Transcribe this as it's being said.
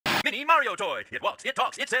mini Mario toy. It walks, it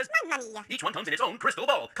talks, it says money. Each one comes in its own crystal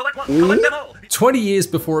ball. Collect one, collect them all. 20 years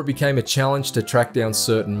before it became a challenge to track down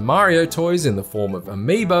certain Mario toys in the form of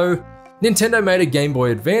amiibo, Nintendo made a Game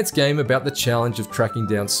Boy Advance game about the challenge of tracking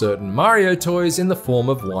down certain Mario toys in the form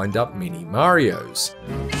of wind-up mini Marios.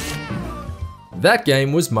 That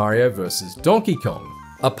game was Mario vs. Donkey Kong,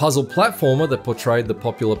 a puzzle platformer that portrayed the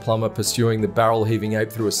popular plumber pursuing the barrel-heaving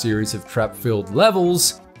ape through a series of trap-filled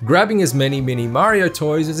levels, grabbing as many mini Mario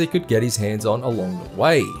toys as he could get his hands on along the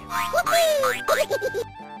way.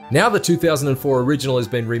 Now the 2004 original has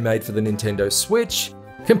been remade for the Nintendo Switch,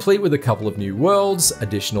 complete with a couple of new worlds,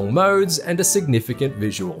 additional modes, and a significant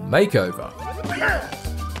visual makeover.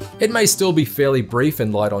 It may still be fairly brief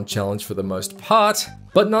and light on challenge for the most part,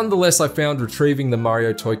 but nonetheless I found retrieving the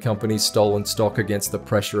Mario Toy Company's stolen stock against the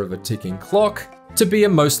pressure of a ticking clock to be a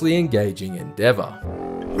mostly engaging endeavour.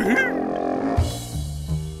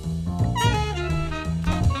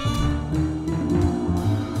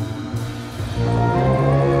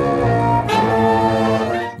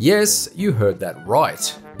 Yes, you heard that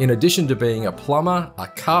right. In addition to being a plumber, a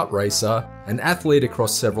kart racer, an athlete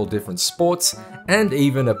across several different sports, and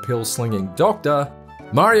even a pill-slinging doctor,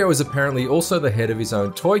 Mario is apparently also the head of his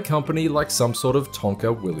own toy company like some sort of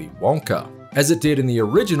Tonka Willy Wonka. As it did in the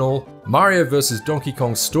original, Mario vs. Donkey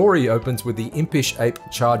Kong's story opens with the impish ape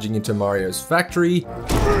charging into Mario's factory,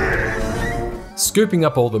 scooping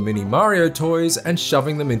up all the mini Mario toys and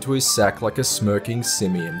shoving them into his sack like a smirking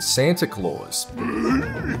simian Santa Claus.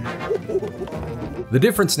 The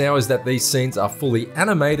difference now is that these scenes are fully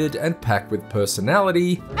animated and packed with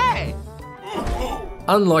personality,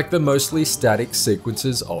 unlike the mostly static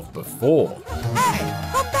sequences of before.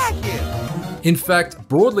 In fact,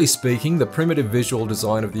 broadly speaking, the primitive visual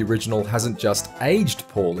design of the original hasn't just aged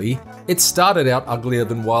poorly, it started out uglier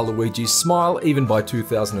than Waluigi's smile even by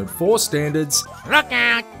 2004 standards,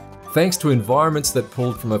 thanks to environments that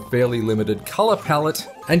pulled from a fairly limited colour palette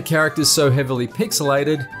and characters so heavily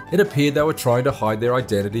pixelated, it appeared they were trying to hide their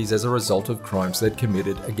identities as a result of crimes they'd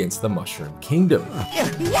committed against the Mushroom Kingdom.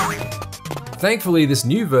 Thankfully, this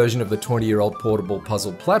new version of the 20-year-old portable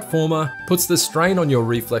puzzle platformer puts the strain on your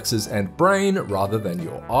reflexes and brain rather than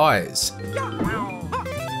your eyes.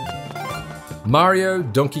 Mario,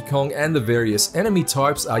 Donkey Kong, and the various enemy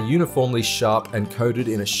types are uniformly sharp and coated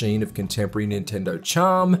in a sheen of contemporary Nintendo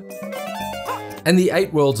charm, and the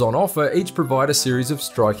 8 worlds on offer each provide a series of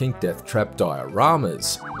striking death trap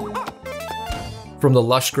dioramas. From the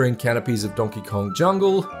lush green canopies of Donkey Kong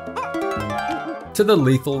Jungle, to the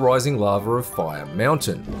lethal rising lava of Fire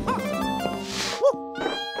Mountain.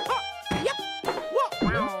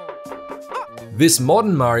 This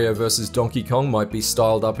modern Mario vs. Donkey Kong might be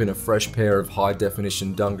styled up in a fresh pair of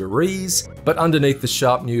high-definition dungarees, but underneath the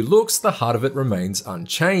sharp new looks, the heart of it remains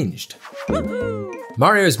unchanged.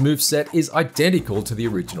 Mario's moveset is identical to the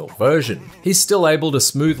original version. He's still able to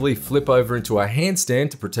smoothly flip over into a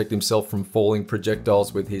handstand to protect himself from falling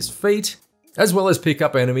projectiles with his feet, as well as pick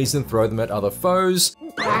up enemies and throw them at other foes,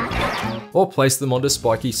 or place them onto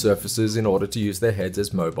spiky surfaces in order to use their heads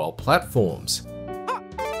as mobile platforms.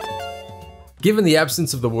 Given the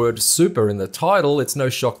absence of the word super in the title, it's no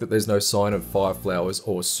shock that there's no sign of fire flowers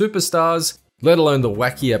or superstars, let alone the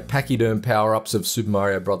wackier pachyderm power-ups of Super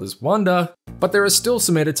Mario Bros. Wonder, but there are still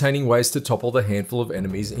some entertaining ways to topple the handful of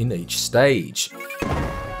enemies in each stage.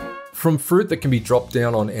 From fruit that can be dropped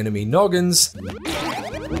down on enemy noggins,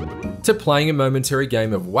 to playing a momentary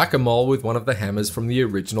game of whack-a-mole with one of the hammers from the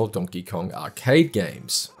original Donkey Kong arcade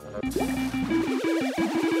games.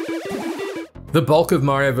 The bulk of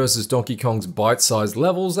Mario vs. Donkey Kong's bite-sized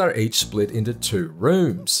levels are each split into 2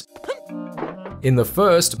 rooms. In the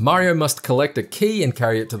first, Mario must collect a key and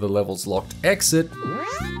carry it to the level's locked exit,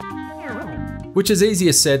 which is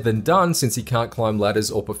easier said than done since he can't climb ladders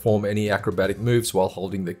or perform any acrobatic moves while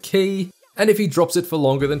holding the key, and if he drops it for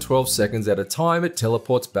longer than 12 seconds at a time, it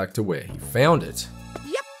teleports back to where he found it.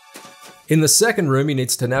 In the second room, he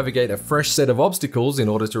needs to navigate a fresh set of obstacles in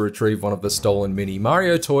order to retrieve one of the stolen mini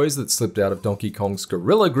Mario toys that slipped out of Donkey Kong's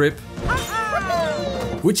Gorilla Grip,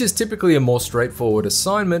 which is typically a more straightforward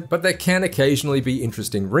assignment, but there can occasionally be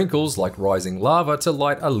interesting wrinkles like rising lava to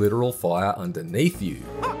light a literal fire underneath you.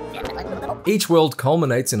 Each world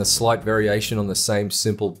culminates in a slight variation on the same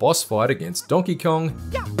simple boss fight against Donkey Kong,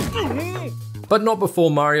 but not before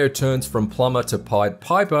Mario turns from plumber to Pied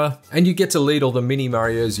Piper, and you get to lead all the mini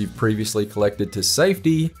Marios you've previously collected to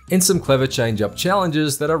safety in some clever change-up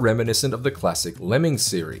challenges that are reminiscent of the classic Lemmings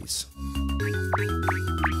series.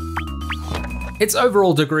 Its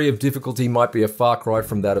overall degree of difficulty might be a far cry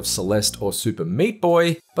from that of Celeste or Super Meat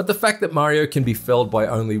Boy, but the fact that Mario can be felled by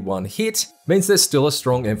only one hit means there's still a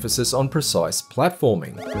strong emphasis on precise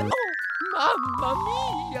platforming.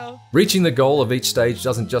 Reaching the goal of each stage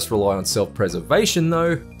doesn't just rely on self-preservation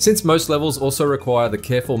though, since most levels also require the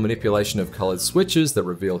careful manipulation of coloured switches that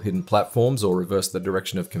reveal hidden platforms or reverse the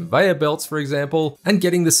direction of conveyor belts, for example, and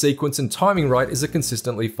getting the sequence and timing right is a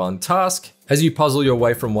consistently fun task as you puzzle your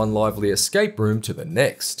way from one lively escape room to the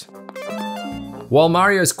next. While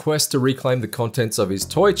Mario's quest to reclaim the contents of his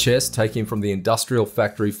toy chest take him from the industrial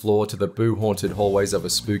factory floor to the boo-haunted hallways of a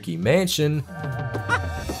spooky mansion,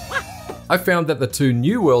 I found that the 2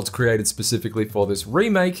 new worlds created specifically for this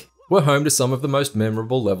remake were home to some of the most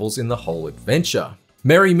memorable levels in the whole adventure.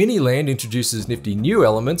 Merry Miniland introduces nifty new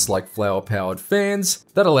elements like flower-powered fans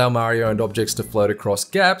that allow Mario and objects to float across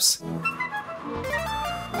gaps,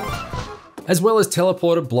 as well as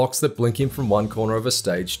teleported blocks that blink him from one corner of a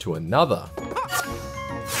stage to another.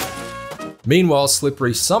 Meanwhile,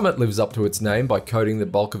 Slippery Summit lives up to its name by coating the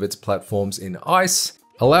bulk of its platforms in ice,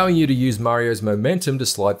 allowing you to use Mario's momentum to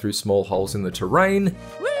slide through small holes in the terrain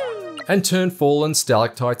and turn fallen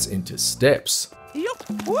stalactites into steps.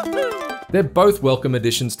 They're both welcome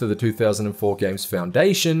additions to the 2004 game's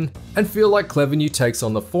foundation and feel like clever new takes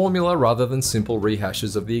on the formula rather than simple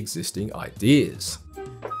rehashes of the existing ideas.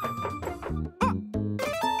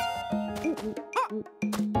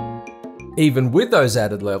 Even with those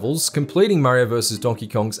added levels, completing Mario vs Donkey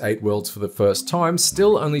Kong's 8 worlds for the first time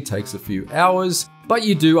still only takes a few hours, but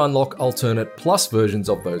you do unlock alternate plus versions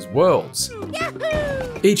of those worlds,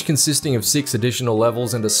 each consisting of 6 additional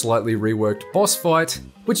levels and a slightly reworked boss fight,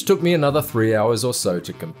 which took me another 3 hours or so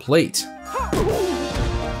to complete.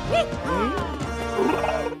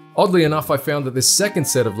 Oddly enough, I found that this second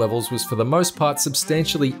set of levels was for the most part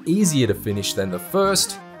substantially easier to finish than the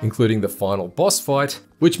first, including the final boss fight,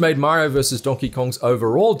 which made Mario vs Donkey Kong's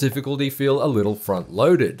overall difficulty feel a little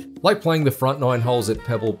front-loaded, like playing the front 9 holes at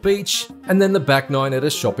Pebble Beach and then the back 9 at a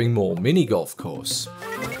shopping mall mini-golf course.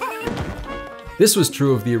 This was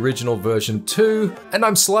true of the original version too, and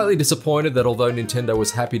I'm slightly disappointed that although Nintendo was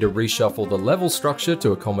happy to reshuffle the level structure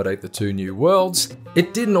to accommodate the 2 new worlds,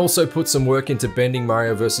 it didn't also put some work into bending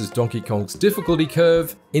Mario vs Donkey Kong's difficulty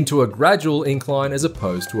curve into a gradual incline as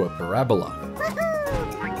opposed to a parabola.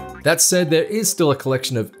 That said, there is still a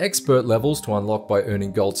collection of expert levels to unlock by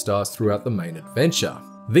earning gold stars throughout the main adventure.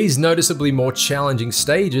 These noticeably more challenging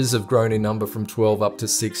stages have grown in number from 12 up to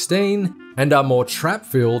 16, and are more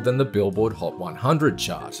trap-filled than the Billboard Hot 100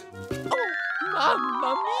 chart.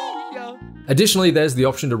 Additionally, there's the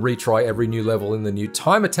option to retry every new level in the new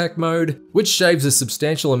time attack mode, which shaves a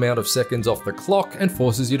substantial amount of seconds off the clock and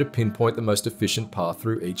forces you to pinpoint the most efficient path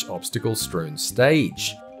through each obstacle-strewn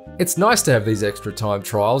stage. It's nice to have these extra time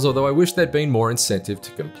trials, although I wish there'd been more incentive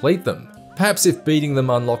to complete them. Perhaps if beating them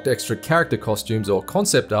unlocked extra character costumes or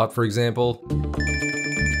concept art, for example,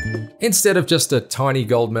 instead of just a tiny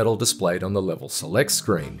gold medal displayed on the level select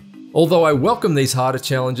screen. Although I welcome these harder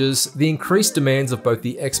challenges, the increased demands of both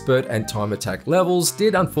the expert and time attack levels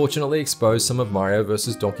did unfortunately expose some of Mario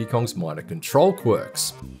vs Donkey Kong's minor control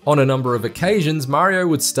quirks. On a number of occasions, Mario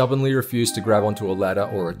would stubbornly refuse to grab onto a ladder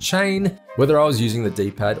or a chain, whether I was using the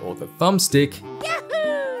D-pad or the thumbstick.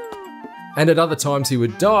 And at other times he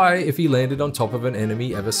would die if he landed on top of an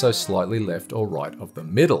enemy ever so slightly left or right of the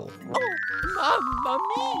middle.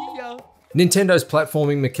 Nintendo's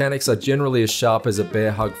platforming mechanics are generally as sharp as a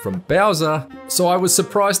bear hug from Bowser, so I was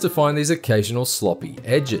surprised to find these occasional sloppy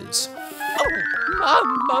edges.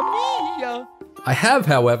 I have,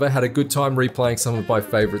 however, had a good time replaying some of my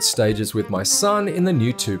favourite stages with my son in the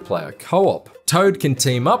new 2-player co-op. Toad can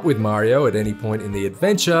team up with Mario at any point in the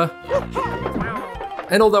adventure,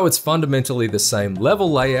 and although it's fundamentally the same level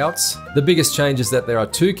layouts, the biggest change is that there are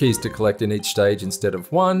 2 keys to collect in each stage instead of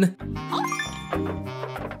 1.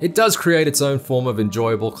 It does create its own form of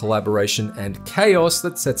enjoyable collaboration and chaos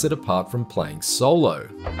that sets it apart from playing solo.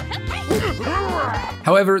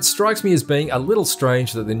 However, it strikes me as being a little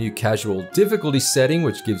strange that the new casual difficulty setting,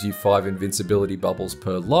 which gives you 5 invincibility bubbles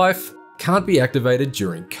per life, can't be activated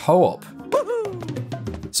during co-op.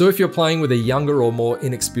 So if you're playing with a younger or more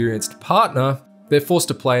inexperienced partner, they're forced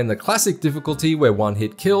to play in the classic difficulty where 1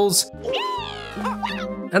 hit kills,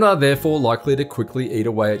 and are therefore likely to quickly eat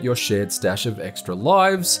away at your shared stash of extra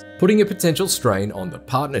lives, putting a potential strain on the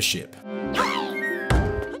partnership.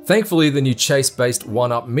 Thankfully, the new chase-based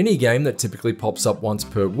 1-up minigame that typically pops up once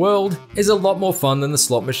per world is a lot more fun than the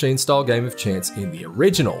slot machine style game of chance in the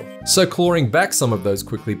original, so clawing back some of those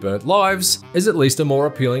quickly burnt lives is at least a more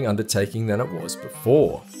appealing undertaking than it was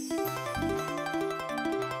before.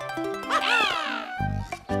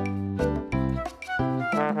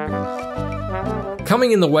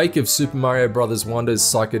 Coming in the wake of Super Mario Bros. Wonder's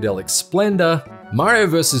psychedelic Splendour, Mario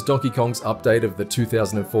vs. Donkey Kong's update of the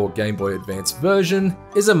 2004 Game Boy Advance version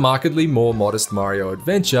is a markedly more modest Mario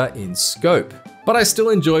adventure in scope, but I still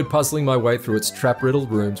enjoyed puzzling my way through its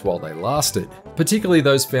trap-riddled rooms while they lasted, particularly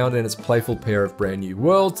those found in its playful pair of brand new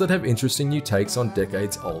worlds that have interesting new takes on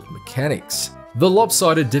decades-old mechanics. The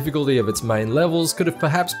lopsided difficulty of its main levels could have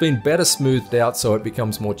perhaps been better smoothed out so it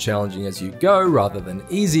becomes more challenging as you go rather than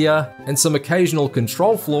easier, and some occasional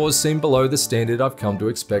control flaws seem below the standard I've come to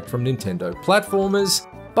expect from Nintendo platformers,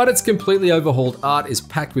 but its completely overhauled art is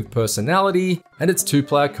packed with personality, and its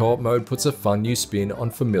 2-player co-op mode puts a fun new spin on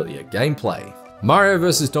familiar gameplay. Mario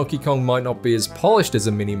vs. Donkey Kong might not be as polished as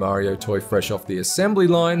a mini Mario toy fresh off the assembly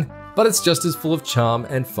line, but it's just as full of charm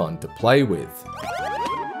and fun to play with.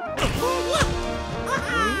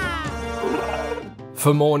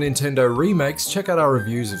 For more Nintendo remakes, check out our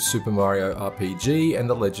reviews of Super Mario RPG and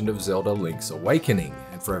The Legend of Zelda Link's Awakening.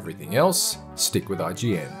 And for everything else, stick with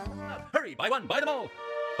IGN. Hurry, buy one, buy them all!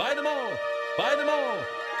 Buy them all! Buy them all!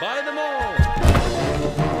 Buy them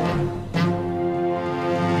all!